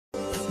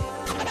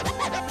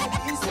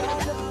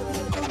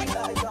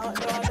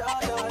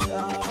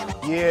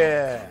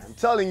Yeah, I'm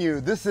telling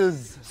you, this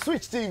is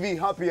Switch TV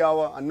Happy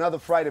Hour, another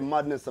Friday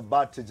madness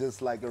about to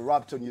just like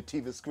erupt on your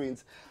TV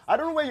screens. I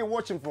don't know where you're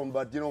watching from,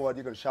 but you know what?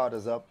 You can shout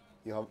us up.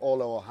 You have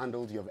all our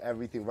handles, you have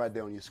everything right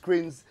there on your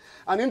screens.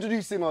 And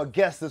introducing our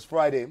guest this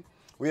Friday,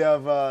 we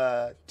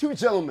have two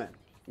gentlemen.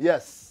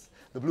 Yes,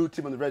 the blue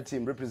team and the red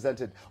team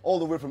represented all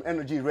the way from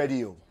Energy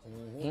Radio.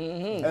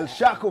 El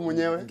Shako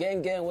mwenyewe.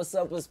 Gang, what's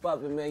up, what's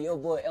poppin', man? Your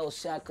boy El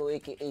Shako,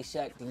 a.k.a.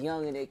 Shaq the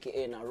Youngin,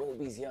 a.k.a.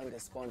 Nairobi's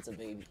youngest sponsor,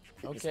 baby.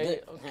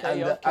 Okay.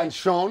 And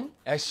Sean.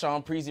 That's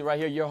Sean Preezy right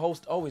here, your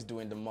host, always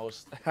doing the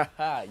most.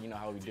 You know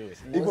how we do it.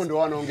 Even the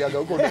one on the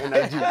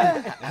Energy.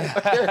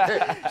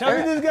 Tell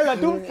me these guys are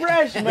too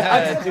fresh, man.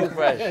 Yeah, too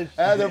fresh.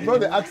 They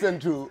brought the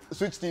accent to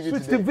Switch TV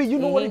Switch today. TV, you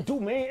know what it do,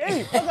 man.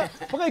 Hey,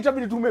 paka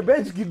itabidi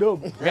tumebench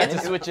kidogo. We had to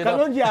switch it up.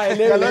 Kalonji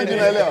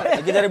haelewi.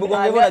 Akijaribu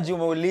kuongea na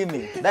Juma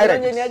ulimi.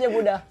 Direct.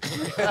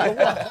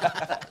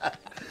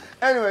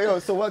 Anyway,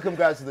 so welcome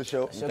guys to the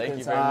show. Thank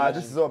you very much.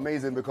 This is so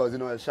amazing because, you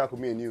know, as Shaq,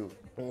 me and you,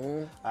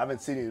 I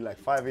haven't seen you in like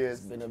 5 years.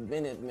 It's been a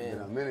minute, man.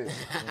 Been a minute.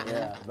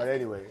 Yeah, but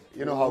anyway,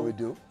 you know how we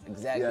do.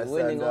 Exactly, Yes,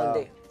 winning all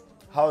day.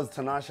 How's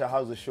Tanasha?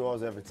 How's the show?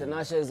 How's everything?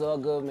 Tanasha is all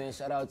good, man.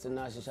 Shout out to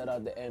Tanasha, shout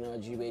out the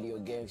NRG Radio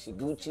gang. She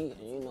Gucci,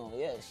 and you know,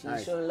 yeah,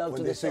 she's showing love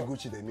to the show. When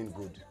they say Gucci, they mean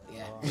good.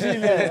 Yeah.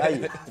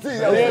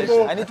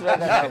 I need to write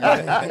that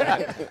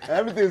down.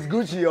 Everything is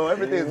Gucci, yo.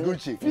 Everything is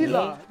Gucci.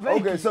 Fila,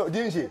 Okay, so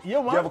DNG, Yeah,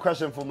 do man. you have a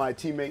question for my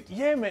teammate?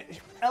 Yeah, man.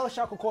 El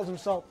Shako calls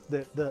himself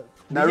the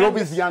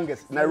Nairobi's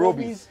youngest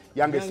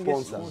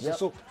sponsor. Yep.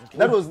 So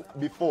That was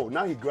before.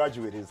 Now he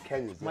graduated. He's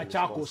Kenya's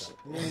Machakos.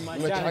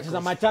 youngest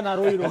Machana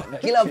Roiro.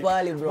 Kila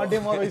pali, bro.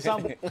 Mademo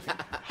Roisambo.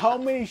 How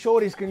many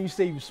shorties can you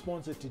say you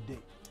sponsored today?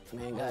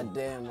 Man,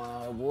 goddamn,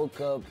 I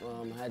woke up,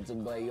 had to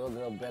buy your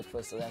girl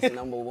breakfast, so that's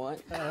number one.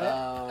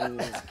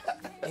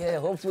 Yeah,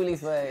 hopefully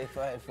if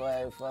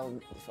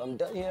I'm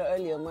done here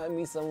early, I might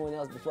meet someone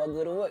else before I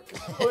go to work.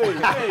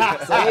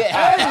 So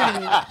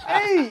yeah.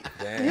 Hey!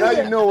 Now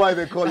you know why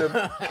they call him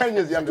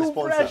Kenya's youngest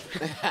sponsor.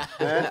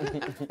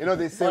 You know,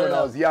 they say when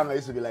I was young, I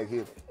used to be like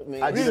him.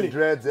 Man, I did the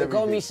dreads, They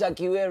call me everything.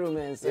 Shakiweru,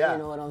 man, so Yeah. you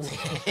know what I'm saying.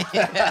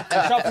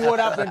 Shako, what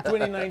happened in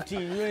 2019?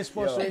 You ain't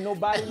sponsoring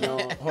nobody? No,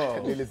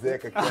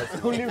 nilizeka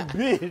kiasi. Only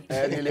bitch.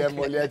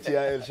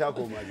 Niliamoliachia El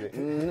Shako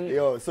maze.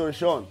 Yo, so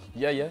Sean,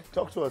 Yeah.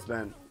 talk to us,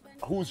 man.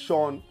 Who's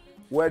Sean?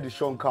 Where did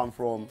Sean come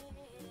from?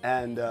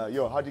 And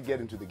yo, how did you get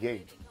into the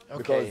game? Okay.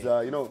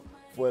 Because you know,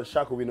 for El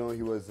Shako, we know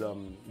he was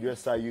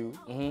USIU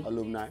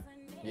alumni.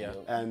 Yeah.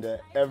 And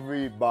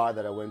every bar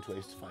that I went to, I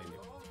used to find him.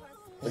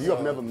 But you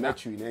have never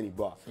met you in any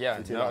bar. Yeah,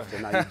 until no. after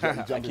now.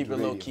 You jump I keep into it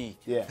low radio. key.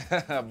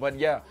 Yeah. But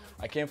yeah,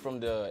 I came from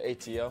the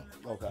ATL.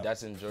 Okay.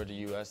 That's in Georgia,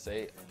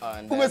 USA.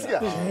 And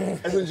Umesikia?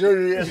 As in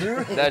jury, yes.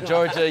 that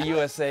Georgia,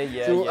 USA,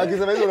 yeah. So, yeah.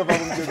 akisema hizo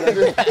unafahamu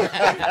mchezaji.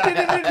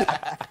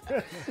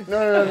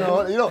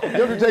 No. You know, you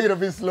have to take it a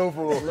bit slow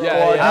for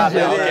Yeah,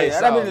 DJ. okay, Hata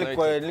sawa,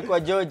 mimi nilikuwa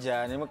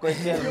Georgia, nimekuwa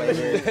Etienne by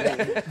the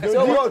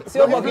way.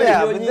 Sio kwa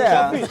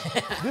there.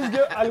 This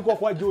girl alikuwa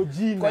kwa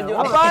Georgina.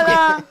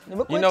 Hapana,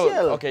 nimekuwa You know,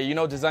 Etienne. okay, you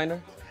know designer?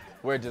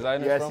 Where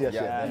designer's Yes, from? yes,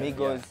 yeah. yes.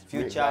 Amigos,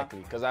 Future. Exactly,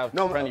 because I have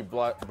No, friendly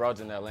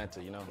broads in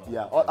Atlanta, you know?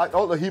 Yeah,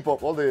 all the hip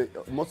hop,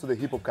 most of the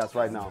hip hop cats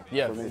right now.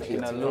 Yeah, from from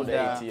ATL. the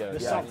ATL. The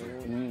Yeah. South.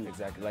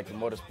 Exactly, like the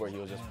motorsport he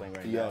was just playing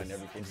right now Yes. and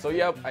everything. So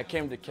yeah, I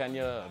came to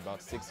Kenya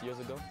about 6 years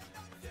ago.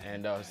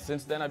 And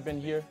since then I've been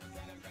here,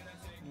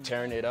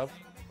 tearing it up.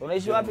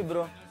 Unaishi wapi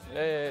bro?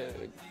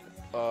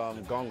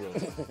 Gong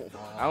Road.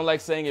 I don't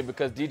like saying it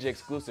because DJ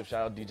Exclusive,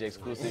 shout out DJ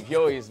Exclusive. He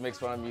always makes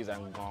fun of me. He's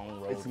like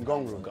Gong Road. It's in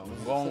Gong Road.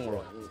 Gong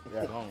Road.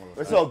 Yeah. Gong Road.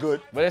 It's all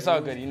good. But it's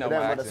all good, you know my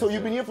accent. So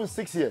you've been here for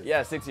 6 years?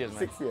 Yeah, 6 years, man.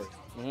 6 years.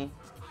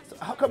 So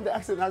how come the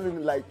accent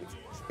hasn't like,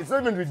 it's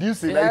not even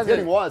reducing, It like it's hasn't-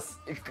 getting worse?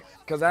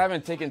 Because I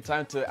haven't taken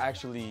time to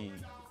actually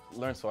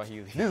learn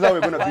Swahili. This is how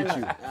we're gonna beat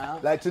you.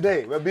 Like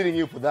today, we're beating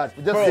you for that,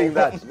 for just saying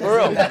that. For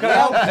real.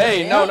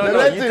 Hey, no.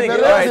 Let's You see, think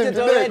let's it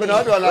see today, kuna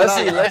watu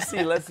wanalala.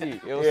 Let's see.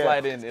 It'll Yeah.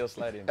 slide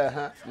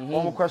in.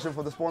 One more question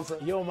for the sponsor.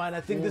 Yo, man,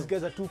 I think these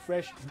guys are too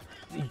fresh.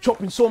 You're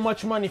chopping so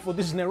much money for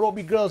these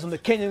Nairobi girls and the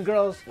Kenyan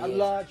girls at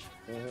large.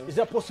 Is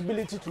there a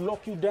possibility to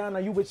lock you down?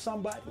 Are you with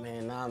somebody?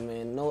 Man, nah,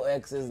 man. No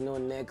exes, no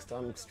next.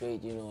 I'm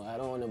straight, you know. I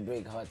don't want to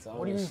break hearts. I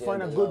What do wanna you share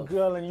find a the good love.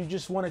 girl and you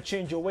just want to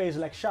change your ways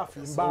like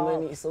Shafi?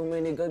 So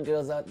many good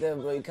girls out there,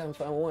 bro. You can't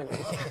find one.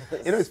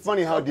 You know, it's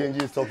funny how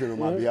DNG is talking on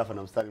my behalf and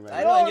I'm standing right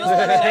I now. know, you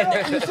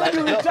started. You said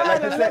you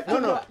retired and left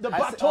the I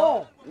said-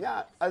 baton.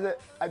 Yeah,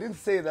 I didn't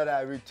say that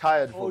I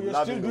retired Oh, from you're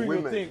loving still the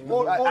doing women. your thing.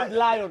 Oh, Old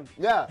lion.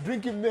 yeah.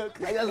 Drinking milk.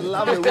 I just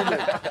love the women.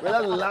 We're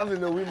just loving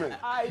the women.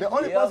 The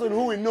only person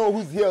who we know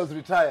who's here is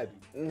retired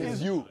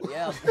is you.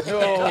 Yeah.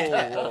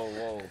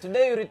 Whoa.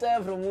 Today you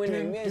retire from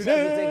winning. Me and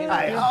Today- Shafi taking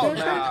I it. know.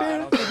 Nah, I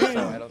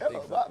don't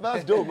think so.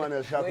 That's dope, man,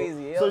 El Shako.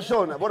 Crazy, yeah. So,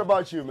 Sean, what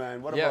about you,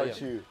 man? What Yeah,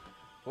 about yeah. you?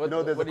 What, You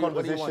know, there's what a do you-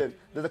 what do you conversation.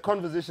 want? There's a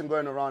conversation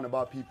going around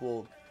about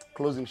people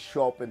closing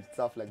shop and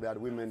stuff like that.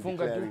 Women Funga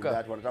declaring duka.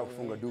 that. Wanataka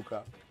kufunga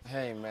duka.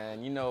 Hey,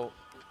 man, you know,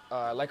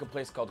 I like a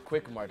place called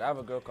Quick Mart. I have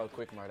a girl called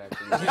Quick Mart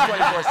actually. She's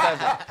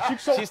 24/7.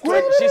 She's so She's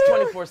quick. she's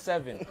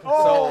 24/7.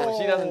 So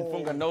she doesn't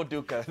funga no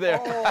duka there.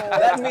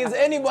 That means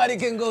anybody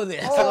can go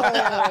there. So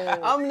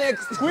I'm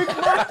next.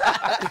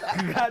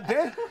 God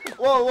damn.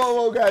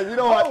 Whoa, guys! You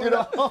know what? You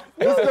know,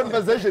 this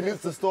conversation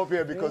needs to stop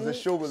here because the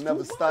show will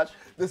never start.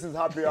 This is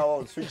Happy Hour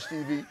on Switch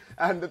TV,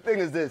 and the thing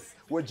is this: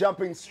 we're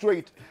jumping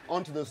straight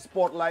onto the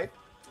spotlight,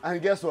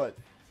 and guess what?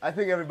 I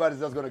think everybody's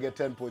just gonna get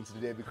 10 points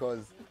today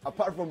because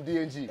apart from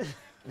DNG,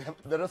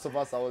 the rest of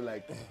us are all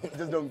like,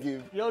 just don't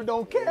give. Y'all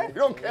don't care. You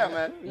don't care,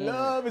 man.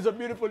 Love is a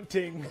beautiful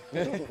thing.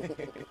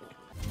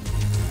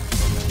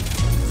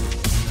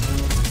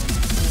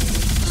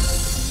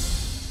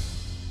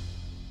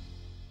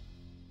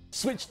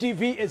 Switch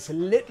TV is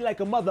lit like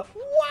a mother.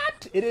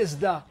 What? It is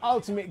the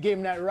ultimate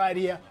game night right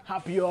here.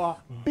 Happy hour,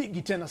 Big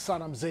Gitana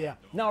Sanam Zaya.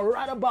 Now,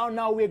 right about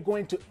now, we're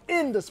going to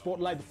end the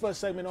spotlight, the first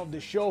segment of the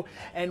show,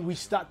 and we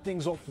start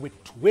things off with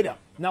Twitter.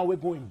 Now we're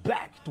going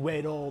back to where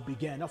it all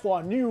began. Now, for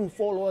our new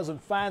followers and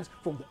fans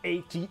from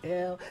the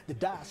ATL, the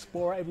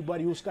diaspora,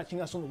 everybody who's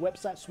catching us on the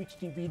website,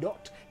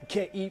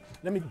 switchtv.ke,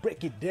 let me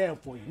break it down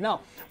for you.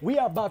 Now, we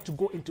are about to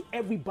go into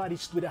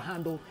everybody's Twitter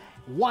handle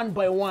one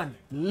by one,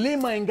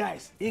 Lima and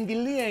guys,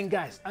 Ingilia and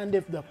guys, and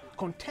if the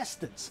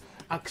contestants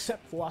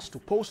accept for us to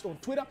post on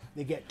Twitter,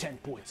 they get 10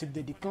 points. If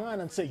they decline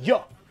and say,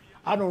 yo,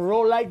 I don't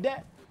roll like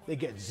that, they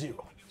get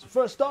 0. So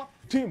first up,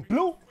 Team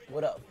Blue.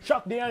 What up?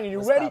 Shaq the Youngin, you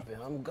What's ready?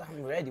 poppin'?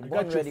 I'm ready. Got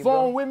Born your ready,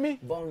 phone bro. with me?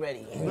 Born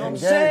ready. You know what I'm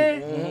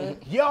saying?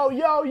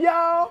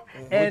 Yo.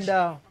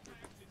 And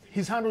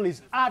his handle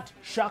is at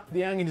Shaq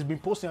the Youngin. He's been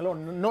posting a lot of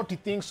naughty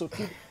things, so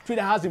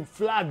Twitter has him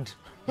flagged.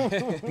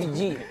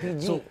 PG.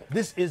 So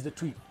this is the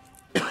tweet.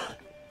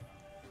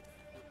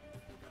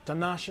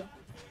 Tanasha,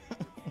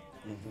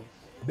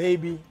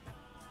 baby,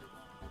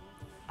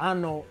 I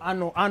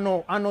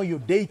know you're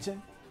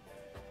dating,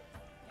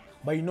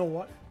 but you know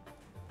what?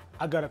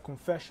 I got a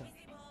confession.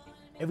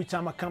 Every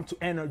time I come to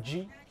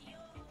NRG,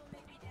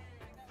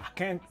 I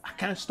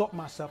can't stop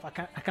myself. I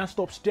can't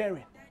stop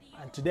staring.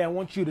 And today I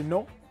want you to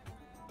know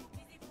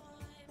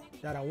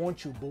that I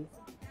want you, boo.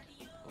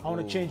 I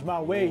want to change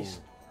my ways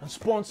and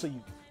sponsor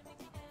you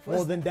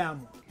more than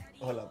Diamond.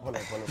 Hold up.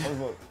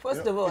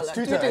 First of all, It's like,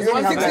 Twitter. Twitter is You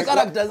only have 160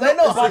 like- characters. I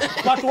know.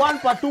 Part 1,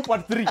 part 2,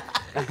 part 3.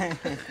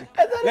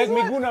 Like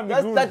Miguna.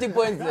 That's 30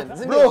 points then.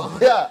 isn't Bro,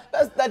 it? yeah.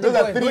 That's 30 Those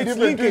are points. three It's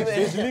different linkage. tweets.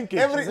 It's linkage.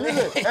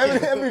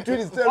 Every tweet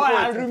is 10 Oh,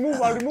 I'll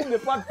points. remove the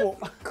part 4.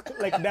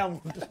 Like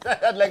Diamond.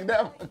 Like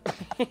them.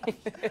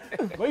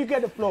 Where you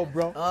get the flow,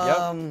 bro?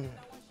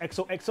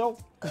 XOXO?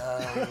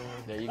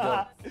 There you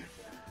go.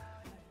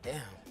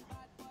 Damn.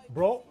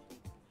 Bro,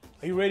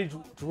 are you ready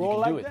to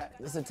roll can do like it. that?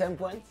 This is 10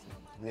 points?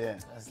 Yeah.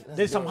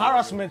 There's some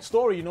harassment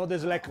story, you know.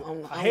 There's like a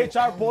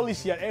HR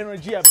policy at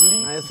Energy, I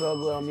believe. Nice well,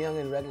 go. I'm young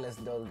and reckless,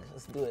 dog.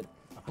 Let's do it.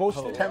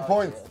 Posted. 10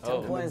 points.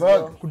 10 points,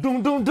 Bug. bro.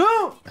 Doom, doom,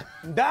 doom.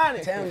 Done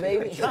it. 10,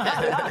 baby.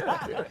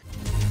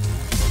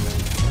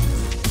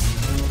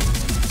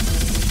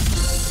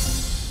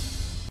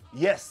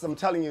 Yes, I'm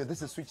telling you,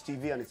 this is Switch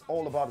TV and it's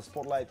all about the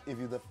spotlight. If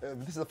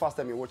this is the first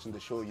time you're watching the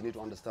show, you need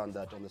to understand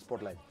that on the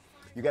spotlight,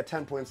 you get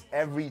 10 points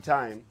every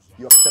time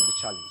you accept the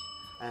challenge.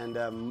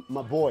 And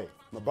my boy,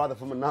 my brother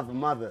from another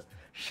mother,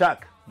 Shaq,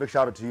 big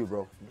shout out to you,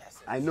 bro.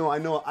 Yes. I know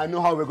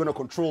how we're gonna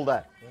control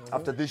that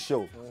after this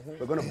show.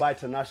 We're gonna buy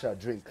Tanasha a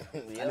drink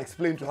and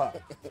explain to her.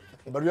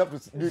 But we have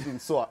to do it in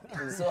SOA.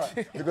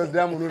 Because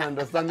them don't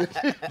understand it.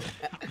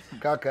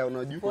 Kaka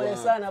unajua. Pole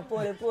sana,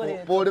 pole.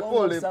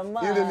 Pole.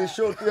 Ile ni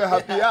show tu ya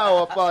happy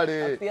hour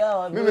pale. Happy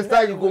hour, Mimi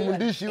sitaki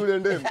kumundishi yule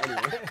ndem.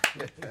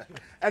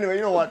 Anyway,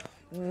 you know what?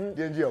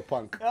 DNG a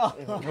punk.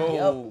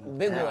 Yep,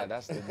 big Yeah, one.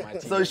 that's my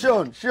team. So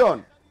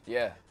Sean,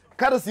 Yeah.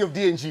 courtesy of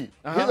DNG,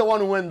 he's the one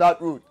who went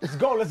that route.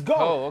 Let's go.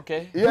 Oh,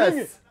 okay.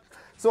 Yes.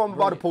 So I'm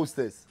about to post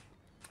this.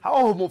 How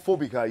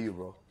homophobic are you,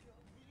 bro?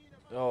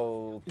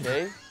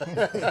 Okay.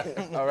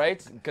 All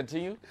right.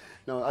 Continue.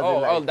 No,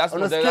 That's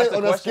on a that's scale, the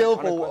on a question? scale On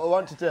a from que-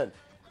 1 to 10.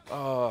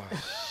 Oh,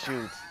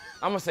 shoot.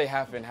 I'm going to say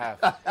half and half.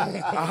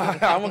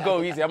 I'm going to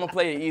go easy. I'm going to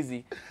play it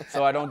easy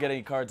so I don't get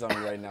any cards on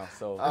me right now.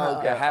 So,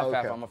 yeah, half.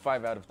 I'm a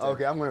 5 out of 10.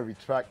 Okay, I'm going to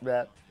retract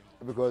that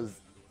because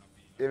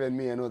even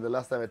me, I know the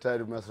last time I tried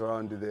to mess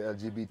around with the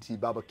LGBT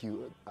barbecue,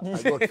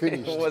 I got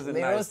finished. It wasn't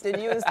They nice. roasted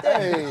you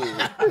instead.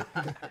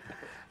 Hey.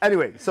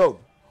 Anyway, so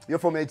you're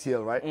from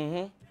ATL, right?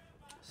 Mm-hmm.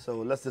 So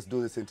let's just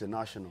do this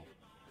international.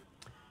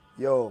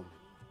 Yo,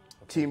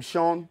 Team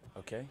Sean.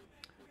 Okay.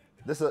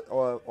 This is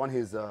on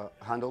his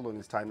handle, on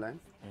his timeline.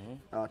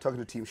 Talking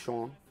to Team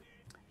Sean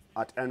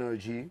at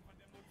NRG,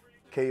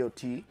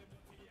 KOT,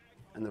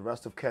 and the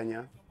rest of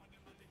Kenya.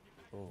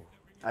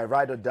 I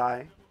ride or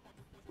die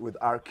with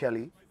R.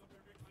 Kelly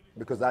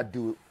because I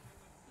do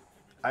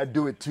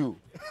it too.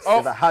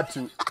 If I had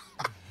to.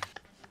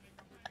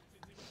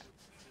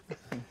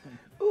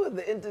 Ooh,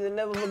 the internet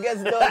never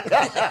forgets,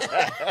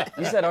 dog.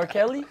 You said R.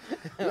 Kelly?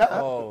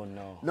 Oh,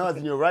 no. No, as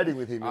in you're riding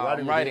with him. You're I'm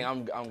with writing.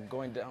 him. I'm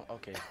going down.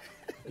 Okay.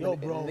 Yo,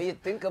 bro. When you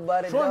think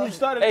about it, Sean, dog. you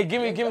started. Hey,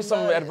 give me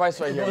some advice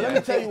right here. Yo, let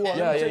me tell you what.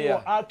 Yeah, Let me tell yeah, you yeah.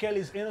 what. R.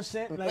 Kelly's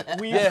innocent. Like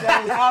we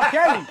stand with R.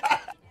 Kelly.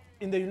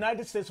 in the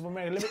United States of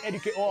America, let me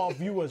educate all our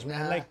viewers,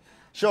 man. Like,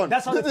 Sean,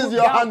 that's how this they is put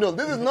your down- handle.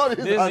 This is not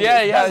his handle.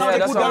 That's how they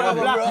that's put down a what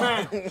black I'm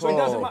man. So it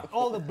doesn't matter.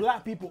 All the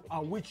black people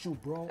are with you,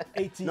 bro.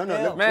 ATL.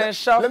 No. Man,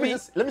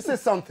 Let me say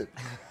something.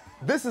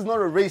 This is not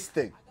a race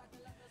thing.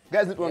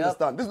 Guys need to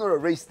understand. This is not a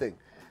race thing.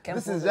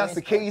 This is just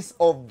a case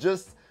of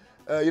just,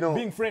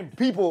 being framed.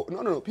 People,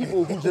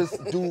 people who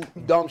just do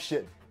dumb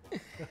shit.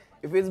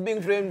 If it's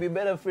being framed, we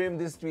better frame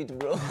this tweet,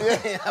 bro.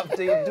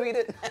 After you tweet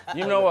it.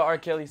 You know what R.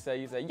 Kelly said?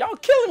 He said, y'all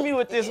killing me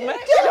with this, man.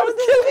 Y'all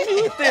killing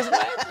me with this,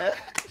 man.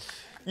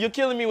 You're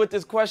killing me with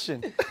this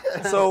question.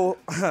 So,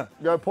 You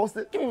gotta post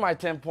it? give me my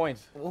 10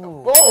 points.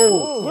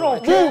 Oh, We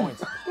don't care.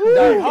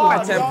 Give me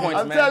my 10 points,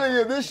 I'm man. telling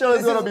you, this show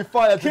is gonna be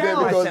fire today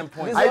Chaos. because 10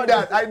 points.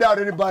 I doubt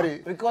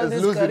anybody We call is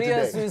this losing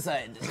career today.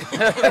 suicide.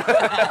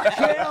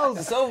 Chaos.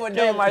 It's over Give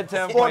me there. my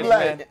 10 points,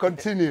 man. Spotlight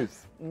continues.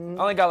 I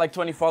only got like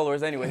 20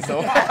 followers anyway,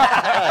 so.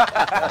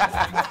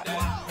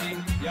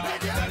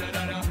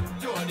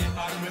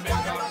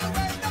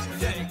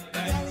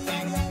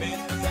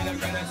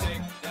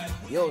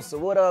 Yo, so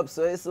what up?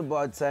 So it's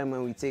about time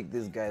when we take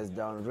these guys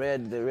down.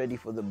 Red, they're ready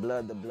for the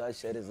blood. The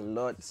bloodshed is a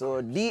lot.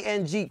 So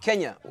DNG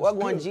Kenya.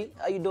 Wagwan G,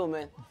 how you doing,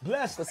 man?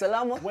 Blessed.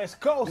 Salama?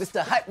 West Coast.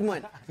 Mr. Hype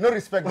Man. No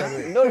respect that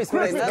way. No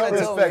respect, No none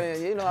at all, respect.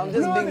 man. You know, I'm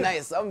just being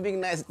nice. I'm being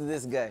nice to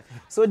this guy.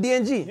 So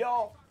DNG,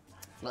 Yo.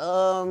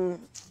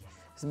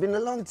 it's been a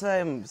long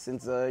time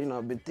since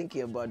I've been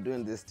thinking about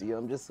doing this to you.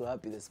 I'm just so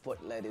happy the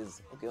spotlight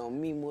is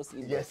on me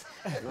mostly. Yes.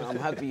 But, I'm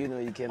happy you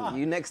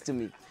next to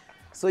me.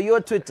 So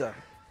your Twitter.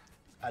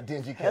 At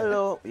DNG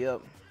Hello, yep.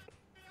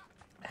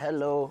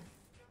 Hello,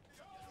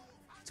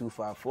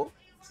 254,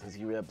 since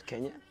you rep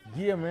Kenya.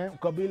 Yeah, man.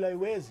 Kabila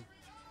iwezi.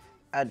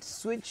 At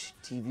Switch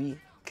TV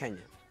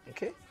Kenya,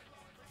 okay?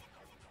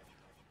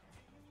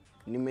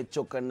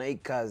 Nimechoka na hii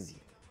kazi.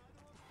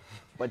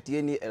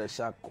 Patieni El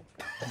Shako.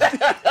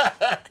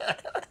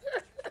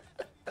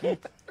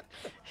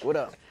 What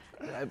up?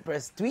 I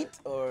press tweet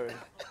or?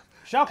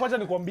 Shaq, wacha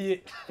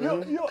nikwambie.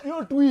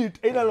 Yo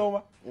tweet haina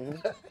loma.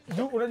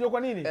 Unajua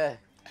kwa nini?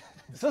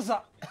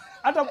 Sasa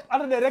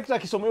hata director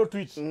akisoma hiyo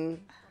tweet.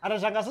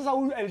 Anashanga sasa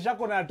huyu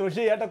Elshako na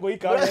atoshei hata kwa hii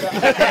kamera.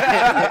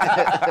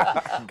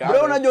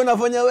 Bro, unajua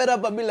unafanya wewe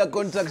hapa bila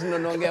contract ndio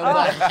unaongea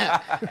mbaya.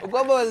 Uko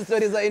hapa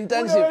stories za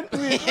internship.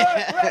 Wewe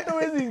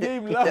hawezi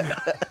game love.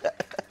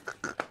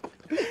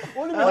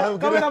 Only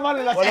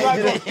cameraman la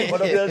struggle.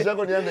 Wanapiga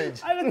shako ni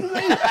underage.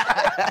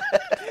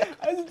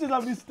 I just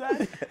love this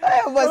time.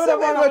 Haya basi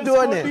wewe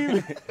tuone.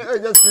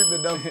 Just tweet the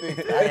damn thing.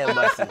 Haya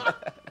basi.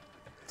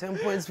 10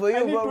 points for I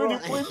you, need bro.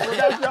 20 points for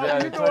that job.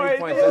 Yeah, You know 20 I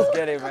points, know. let's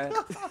get it, man.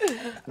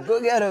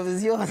 Go get him,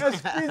 it's yours.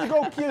 Yes, please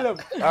go kill him.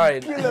 All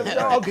right. Kill him,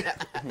 dog.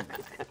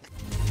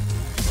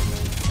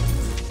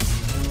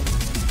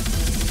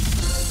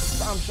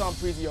 I'm Sean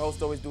Preezy, your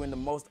host, always doing the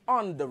most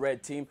on the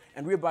red team,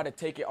 and we're about to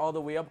take it all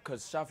the way up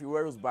because Shafi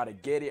Weru's about to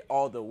get it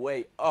all the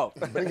way up.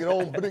 Bring it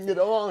on, bring it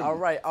on.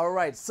 All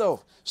right.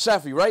 So,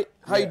 Shafi, right?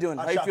 How you doing?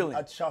 How you feeling?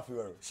 At Shafi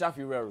Weru. Shafi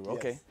Weru,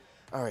 okay.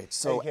 All right,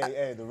 so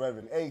AKA the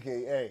Reverend,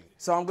 AKA.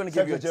 so I'm gonna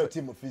give you a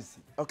Secretary Timofisi.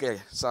 okay.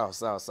 So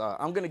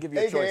I'm gonna give you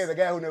a AKA choice. the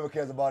guy who never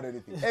cares about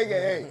anything.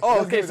 AKA. Oh,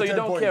 just okay, give so it you 10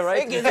 don't points. care,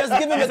 right? Just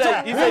give him He the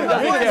said he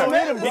doesn't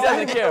care. He He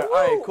doesn't care. All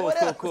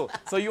right, cool.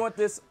 So you want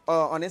this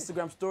on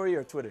Instagram story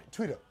or Twitter?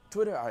 Twitter.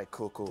 Twitter? All right,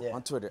 cool. Yeah.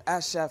 On Twitter,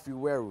 at Shafi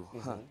Weru.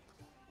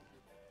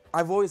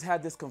 I've always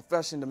had this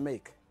confession to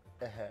make.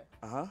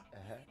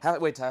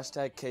 Wait,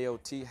 hashtag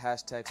KOT,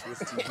 hashtag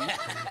SwissTV,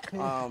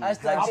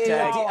 Hashtag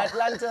AOT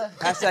Atlanta.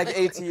 hashtag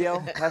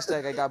ATL,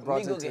 hashtag I got brought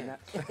Legal into game.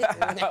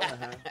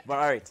 that. But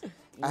all right,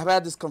 I've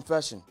had this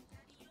confession.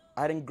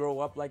 I didn't grow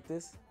up like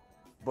this,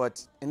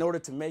 but in order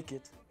to make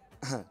it,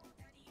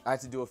 I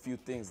had to do a few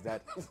things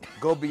that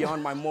go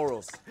beyond my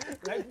morals.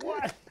 Like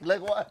what?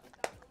 Like what?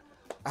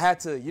 I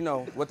had to,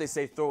 what they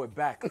say, throw it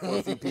back for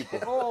a few people.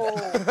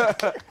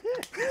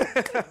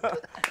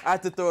 I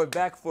had to throw it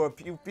back for a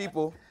few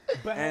people.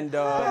 And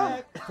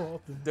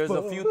there's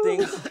a few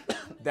things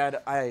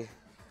that I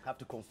Have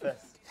to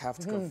confess. have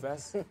to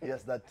confess.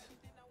 Yes, that.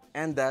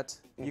 And that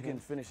you can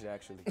finish it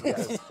actually.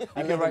 Yes. You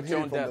can write your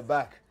own from the death.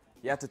 back.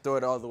 You have to throw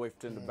it all the way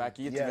to the back.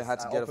 You even had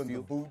to I get a opened few.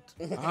 the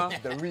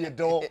boot, the rear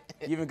door.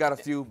 You even got a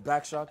few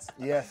back shots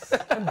Yes.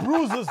 And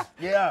bruises.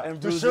 Yeah. And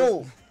to bruises.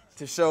 show.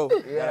 to show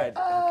that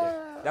okay.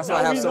 That's why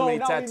I Now have we so know, many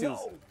now we tattoos.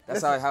 know.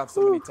 That's how I have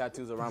so many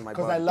tattoos around my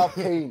Because body. I love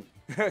pain.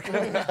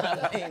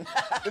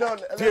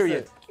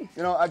 Period.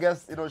 Listen, I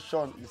guess,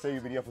 Sean, you say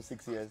you've been here for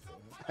 6 years.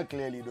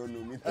 Clearly you don't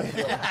know me.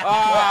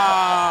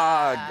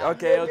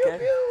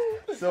 Okay.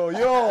 So,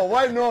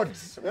 why not?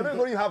 We're not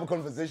going to have a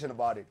conversation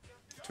about it.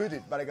 Tweet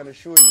it, but I'm going to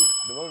show you.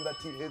 The moment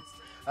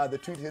that the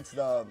tweet hits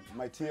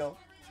my TL,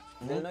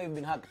 They'll know you've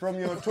been hacked. from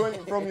your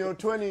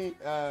 20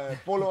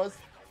 followers,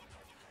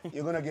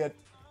 you're going to get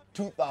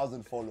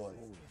 2,000 followers.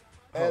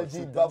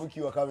 LG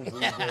barbecue are coming for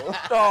you, bro.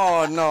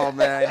 Oh no,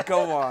 man!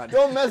 Come on.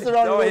 Don't mess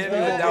around Don't with hit those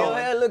me with people, that bro. one.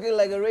 Your hair looking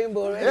like a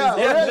rainbow already. Yeah,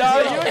 Yeah, already. no,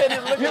 you hit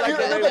it looking You like a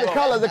look at the rainbow.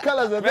 colors. The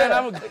colors are Man, there.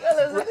 I'm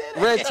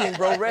a red team,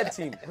 bro. Red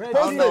team. I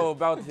don't know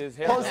about his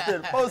hair. Post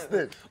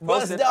it.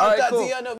 Bust it. down All right, cool. Tatiana.